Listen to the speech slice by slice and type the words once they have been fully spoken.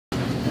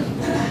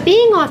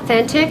Being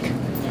authentic,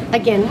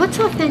 again, what's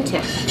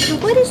authentic?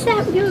 What does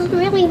that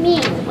really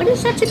mean? What is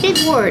such a big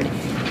word?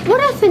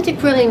 What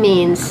authentic really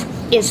means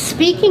is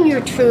speaking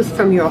your truth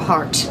from your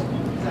heart.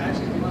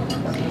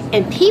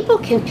 And people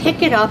can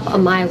pick it up a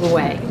mile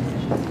away.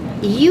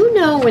 You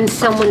know when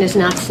someone is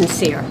not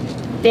sincere.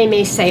 They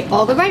may say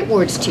all the right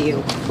words to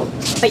you,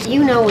 but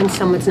you know when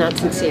someone's not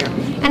sincere.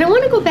 And I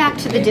want to go back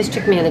to the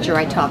district manager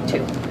I talked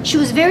to. She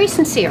was very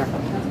sincere.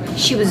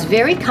 She was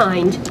very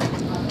kind.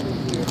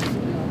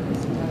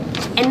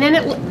 And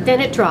then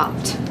it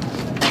dropped.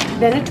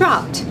 Then it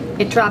dropped.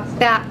 It dropped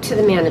back to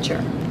the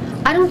manager.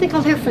 I don't think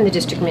I'll hear from the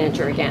district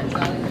manager again.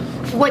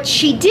 What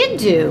she did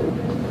do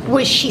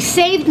was she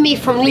saved me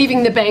from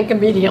leaving the bank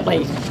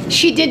immediately.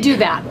 She did do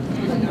that.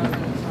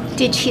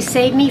 Did she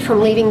save me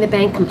from leaving the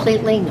bank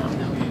completely? No.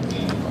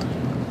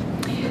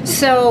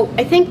 So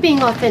I think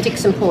being authentic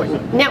is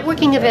important.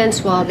 Networking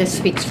events, well, this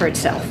speaks for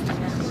itself.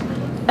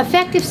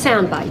 Effective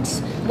sound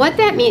bites. What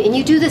that means, and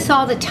you do this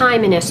all the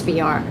time in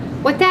SBR,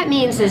 what that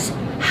means is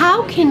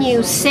how can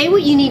you say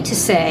what you need to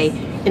say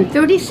in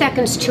 30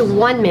 seconds to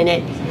 1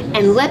 minute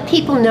and let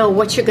people know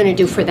what you're going to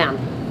do for them,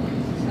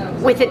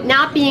 with it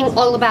not being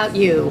all about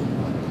you,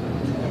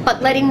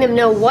 but letting them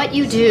know what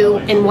you do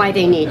and why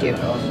they need you.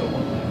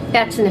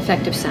 That's an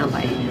effective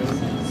soundbite.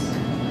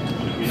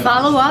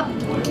 Follow up,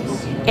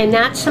 and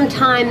that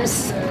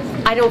sometimes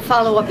I don't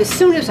follow up as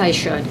soon as I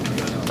should,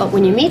 but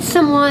when you meet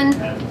someone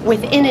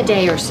within a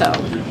day or so,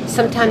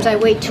 sometimes I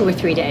wait 2 or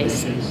 3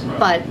 days,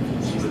 but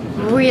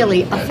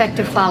really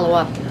effective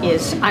follow-up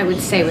is, I would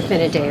say,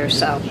 within a day or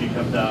so.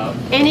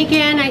 And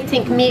again, I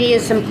think media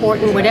is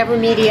important. Whatever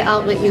media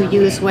outlet you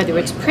use, whether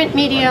it's print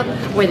media,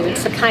 whether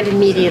it's the kind of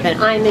media that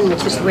I'm in,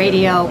 which is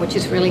radio, which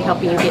is really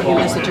helping you get your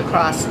message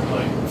across,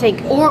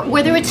 or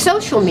whether it's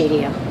social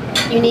media,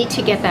 you need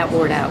to get that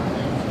word out.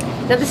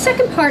 Now, the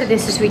second part of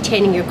this is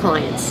retaining your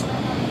clients.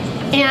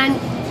 And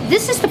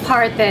this is the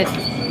part that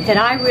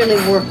I really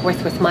work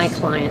with my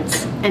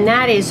clients, and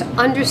that is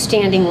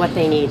understanding what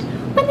they need.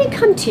 When they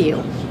come to you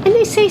and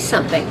they say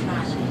something,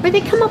 or they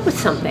come up with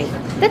something,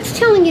 that's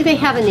telling you they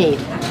have a need.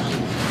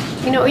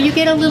 You know, or you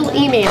get a little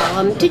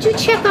email, did you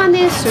check on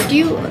this, or do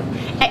you...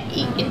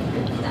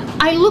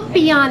 I look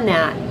beyond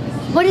that.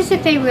 What is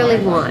it they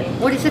really want?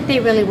 What is it they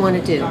really want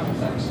to do?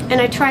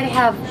 And I try to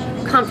have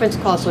conference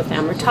calls with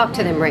them or talk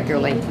to them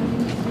regularly.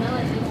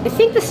 I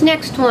think this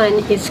next one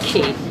is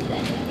key.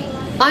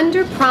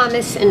 Under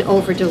promise and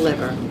over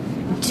deliver.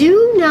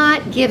 Do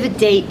not give a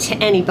date to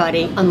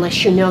anybody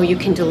unless you know you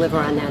can deliver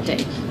on that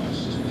date.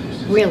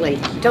 Really,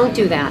 don't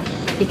do that,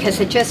 because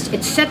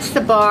it sets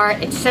the bar,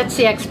 it sets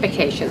the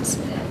expectations.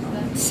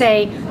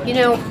 Say, you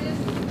know,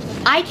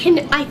 I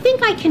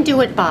think I can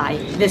do it by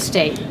this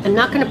date. I'm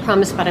not going to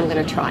promise, but I'm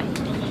going to try.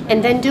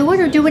 And then do it,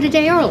 or do it a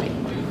day early.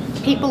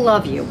 People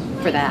love you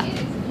for that.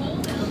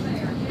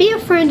 Be a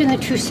friend in the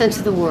true sense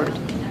of the word.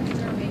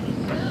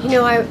 You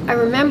know, I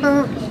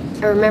remember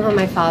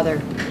my father,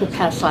 who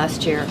passed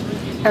last year.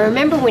 I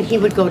remember when he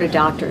would go to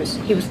doctors.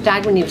 He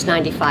died when he was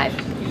 95.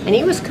 And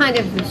he was kind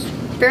of this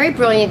very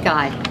brilliant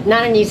guy,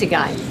 not an easy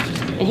guy.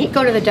 And he'd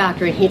go to the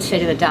doctor and he'd say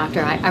to the doctor,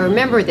 I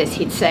remember this,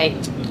 he'd say,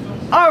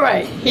 all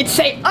right, he'd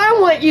say, I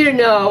want you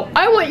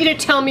to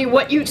tell me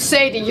what you'd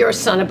say to your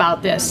son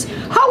about this.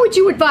 How would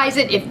you advise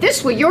it if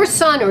this were your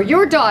son or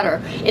your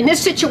daughter in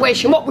this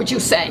situation? What would you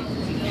say?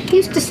 He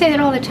used to say that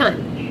all the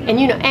time. And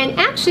you know, and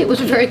actually it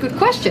was a very good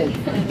question,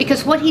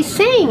 because what he's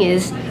saying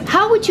is,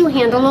 how would you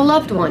handle a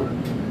loved one?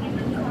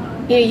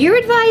 You know, you're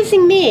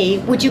advising me,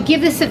 would you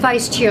give this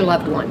advice to your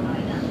loved one?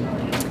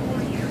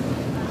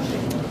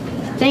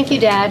 Thank you,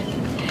 Dad.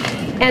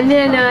 And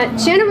then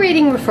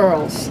generating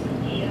referrals.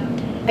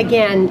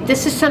 Again,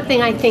 this is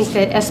something I think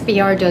that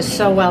SBR does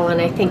so well,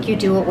 and I think you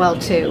do it well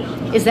too,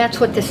 is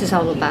that's what this is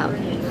all about,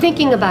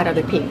 thinking about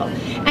other people.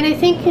 And I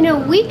think, you know,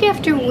 week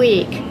after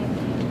week,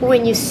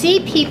 when you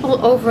see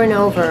people over and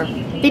over,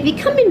 they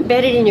become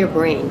embedded in your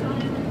brain.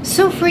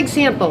 So, for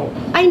example,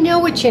 I know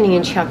what Ginny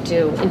and Chuck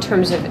do in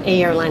terms of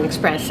Airline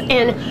Express,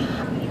 and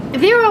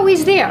they're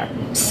always there.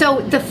 So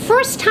the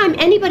first time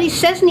anybody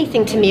says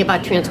anything to me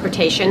about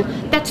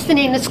transportation, that's the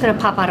name that's going to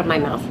pop out of my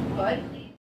mouth.